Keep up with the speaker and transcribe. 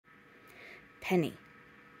Penny,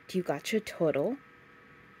 do you got your turtle?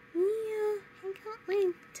 Yeah, I got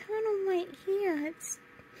my turtle right here.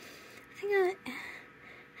 I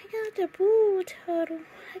got the blue turtle.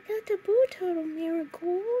 I got the blue turtle,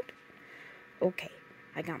 Marigold. Okay,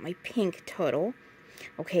 I got my pink turtle.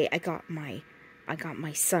 Okay, I got my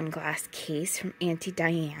sunglass case from Auntie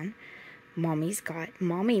Diane. Mommy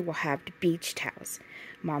will have the beach towels.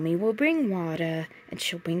 Mommy will bring water, and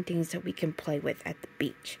she'll bring things that we can play with at the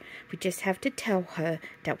beach. We just have to tell her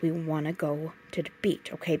that we want to go to the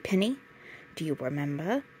beach. Okay, Penny? Do you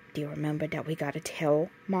remember? Do you remember that we got to tell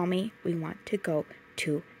Mommy we want to go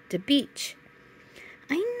to the beach?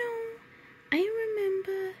 I know. I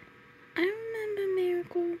remember,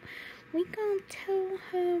 Marigold. We gonna tell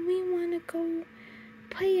her we wanna go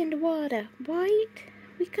play in the water, right?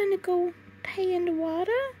 We gonna go play in the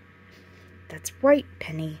water? That's right,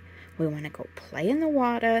 Penny. We want to go play in the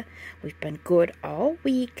water. We've been good all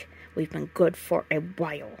week. We've been good for a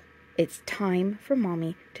while. It's time for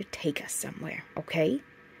Mommy to take us somewhere, okay?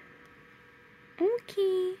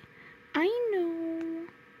 Okay, I know.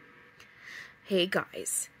 Hey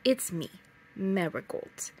guys, it's me,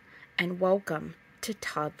 Marigold, and welcome to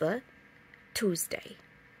Toddler Tuesday.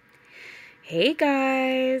 Hey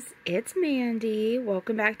guys, it's Mandy.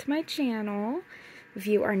 Welcome back to my channel. If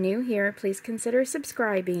you are new here, please consider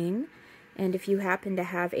subscribing. And if you happen to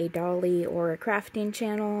have a dolly or a crafting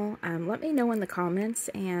channel, let me know in the comments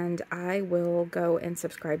and I will go and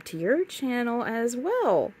subscribe to your channel as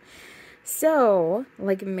well. So,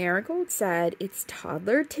 like Marigold said, it's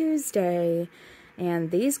Toddler Tuesday,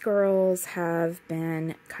 and these girls have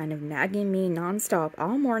been kind of nagging me nonstop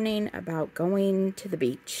all morning about going to the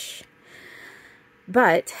beach.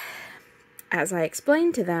 But, as I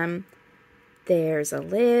explained to them, there's a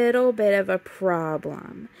little bit of a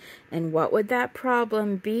problem. And what would that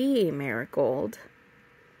problem be, Marigold?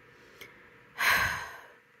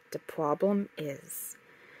 The problem is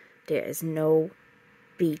there is no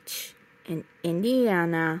beach in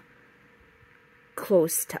Indiana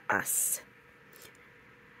close to us.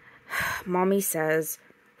 Mommy says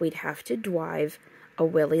we'd have to drive a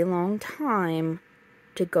really long time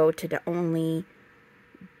to go to the only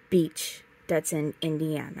beach that's in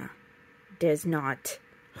Indiana. There's not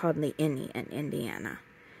hardly any in Indiana.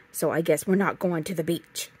 So I guess we're not going to the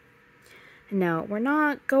beach. No, we're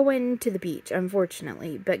not going to the beach,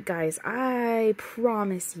 unfortunately. But guys, I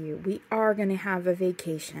promise you, we are going to have a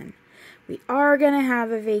vacation. We are going to have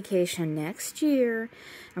a vacation next year,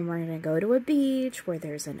 and we're going to go to a beach where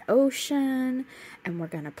there's an ocean, and we're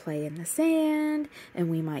going to play in the sand, and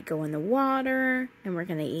we might go in the water, and we're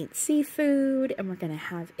going to eat seafood, and we're going to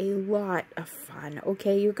have a lot of fun.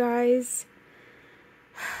 Okay, you guys?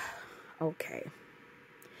 Okay.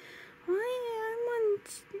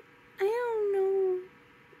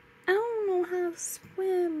 I don't know how to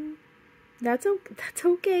swim. That's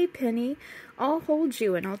okay, Penny. I'll hold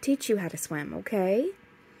you and I'll teach you how to swim, okay?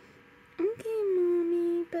 Okay,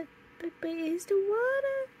 Mommy, but is the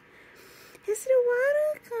water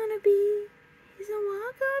gonna be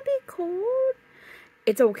cold?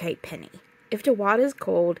 It's okay, Penny. If the water's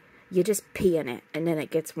cold, you just pee in it and then it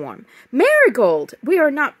gets warm. Marigold! We're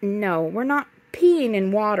not peeing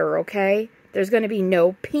in water, okay? There's going to be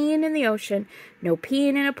no peeing in the ocean, no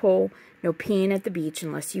peeing in a pool, no peeing at the beach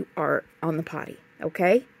unless you are on the potty,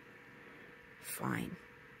 okay? Fine.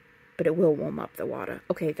 But it will warm up the water.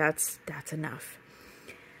 Okay, that's enough.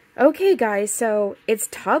 Okay, guys, so it's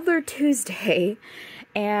Toddler Tuesday,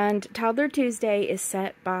 and Toddler Tuesday is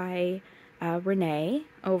set by Renee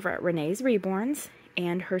over at Renee's Reborns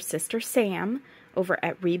and her sister Sam over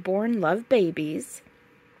at Reborn Love Babies.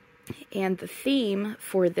 And the theme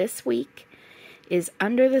for this week is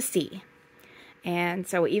Under the Sea. And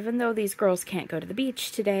so even though these girls can't go to the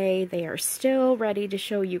beach today, they are still ready to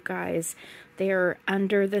show you guys their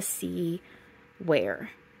under the sea wear.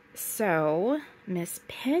 So Miss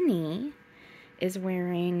Penny is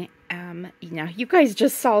wearing, you guys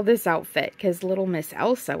just saw this outfit because little Miss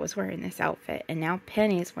Elsa was wearing this outfit, and now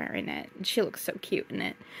Penny's wearing it. And she looks so cute in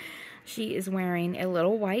it. She is wearing a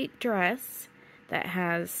little white dress that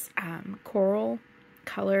has coral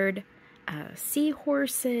colored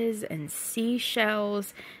seahorses and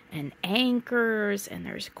seashells and anchors, and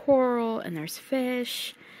there's coral and there's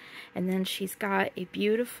fish, and then she's got a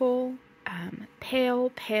beautiful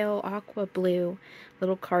pale aqua blue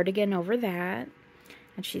little cardigan over that,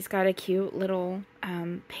 and she's got a cute little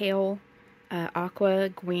pale aqua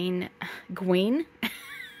green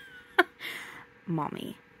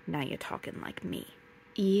Mommy, now you're talking like me.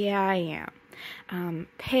 Yeah, I am.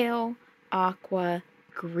 Pale aqua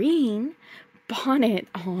green bonnet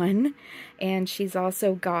on. And she's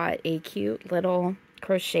also got a cute little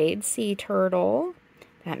crocheted sea turtle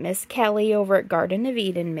that Miss Kelly over at Garden of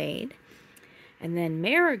Eden made. And then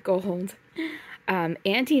Marigold,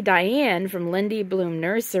 Auntie Diane from Lindy Bloom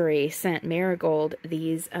Nursery sent Marigold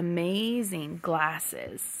these amazing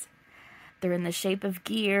glasses. They're in the shape of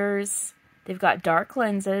gears. They've got dark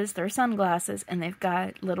lenses, they're sunglasses, and they've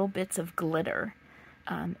got little bits of glitter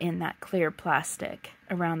in that clear plastic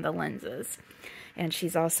around the lenses. And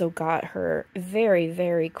she's also got her very,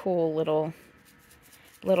 very cool little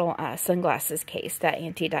sunglasses case that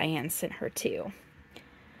Auntie Diane sent her too.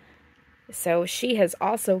 So she has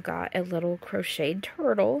also got a little crocheted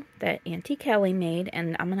turtle that Auntie Kelly made,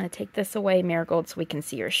 and I'm going to take this away, Marigold, so we can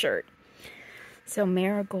see your shirt. So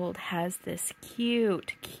Marigold has this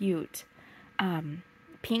cute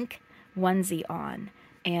pink onesie on,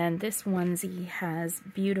 and this onesie has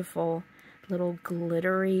beautiful little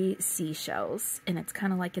glittery seashells, and it's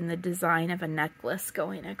kind of like in the design of a necklace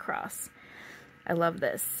going across. I love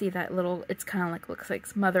this. See that little, it's kind of like, looks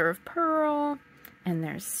like mother of pearl. And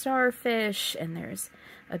there's starfish, and there's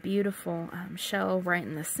a beautiful shell right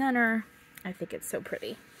in the center. I think it's so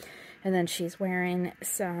pretty. And then she's wearing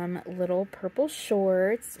some little purple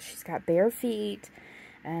shorts. She's got bare feet,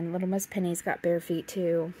 and little Miss Penny's got bare feet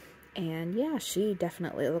too. And yeah, she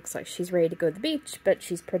definitely looks like she's ready to go to the beach, but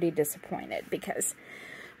she's pretty disappointed because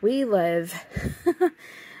we live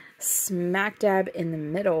smack dab in the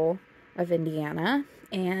middle of Indiana,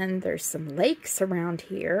 and there's some lakes around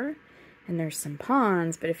here. And there's some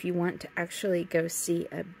ponds, but if you want to actually go see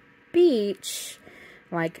a beach,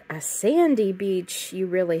 like a sandy beach, you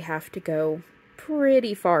really have to go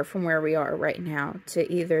pretty far from where we are right now to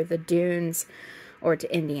either the dunes or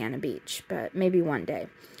to Indiana Beach, but maybe one day.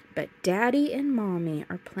 But Daddy and Mommy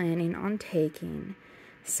are planning on taking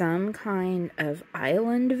some kind of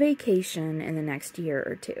island vacation in the next year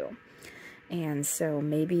or two. And so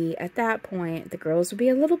maybe at that point, the girls will be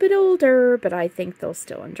a little bit older, but I think they'll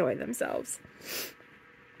still enjoy themselves.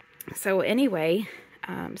 So anyway,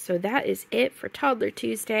 so that is it for Toddler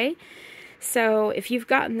Tuesday. So if you've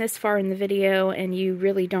gotten this far in the video and you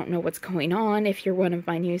really don't know what's going on, if you're one of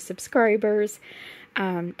my new subscribers,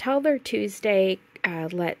 Toddler Tuesday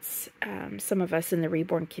lets some of us in the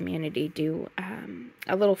Reborn community do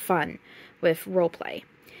a little fun with role play.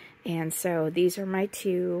 And so these are my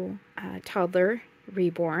two toddler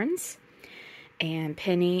reborns, and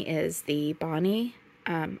Penny is the Bonnie,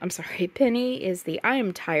 Penny is the I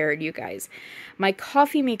am tired, you guys. My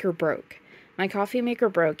coffee maker broke. My coffee maker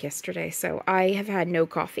broke yesterday, so I have had no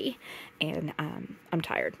coffee, and I'm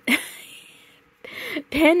tired.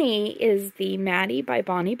 Penny is the Maddie by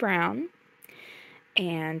Bonnie Brown,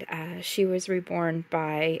 and she was reborn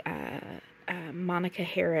by Monica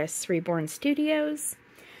Harris Reborn Studios.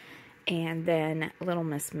 And then Little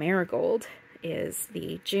Miss Marigold is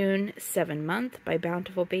the June 7-month by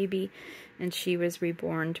Bountiful Baby, and she was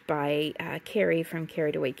reborn by Carrie from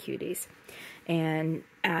Carried Away Cuties. And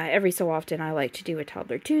every so often I like to do a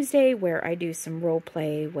Toddler Tuesday where I do some role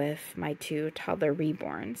play with my two toddler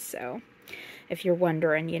reborns. So if you're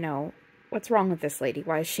wondering, you know, what's wrong with this lady?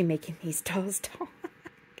 Why is she making these dolls talk?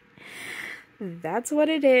 That's what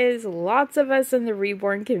it is. Lots of us in the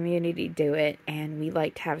Reborn community do it, and we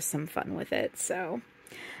like to have some fun with it. So,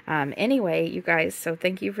 anyway, you guys, so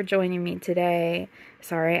thank you for joining me today.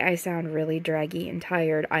 Sorry I sound really draggy and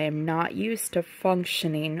tired. I am not used to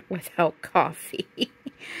functioning without coffee.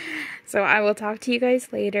 So I will talk to you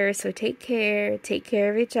guys later. So take care. Take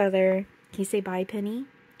care of each other. Can you say bye, Penny?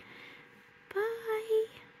 Bye.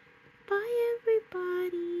 Bye,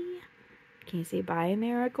 everybody. Can you say bye,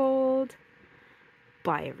 Marigold?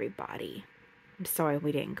 Bye, everybody. I'm sorry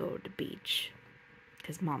we didn't go to the beach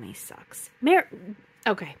because Mommy sucks.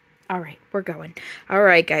 Okay. All right. We're going. All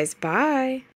right, guys. Bye.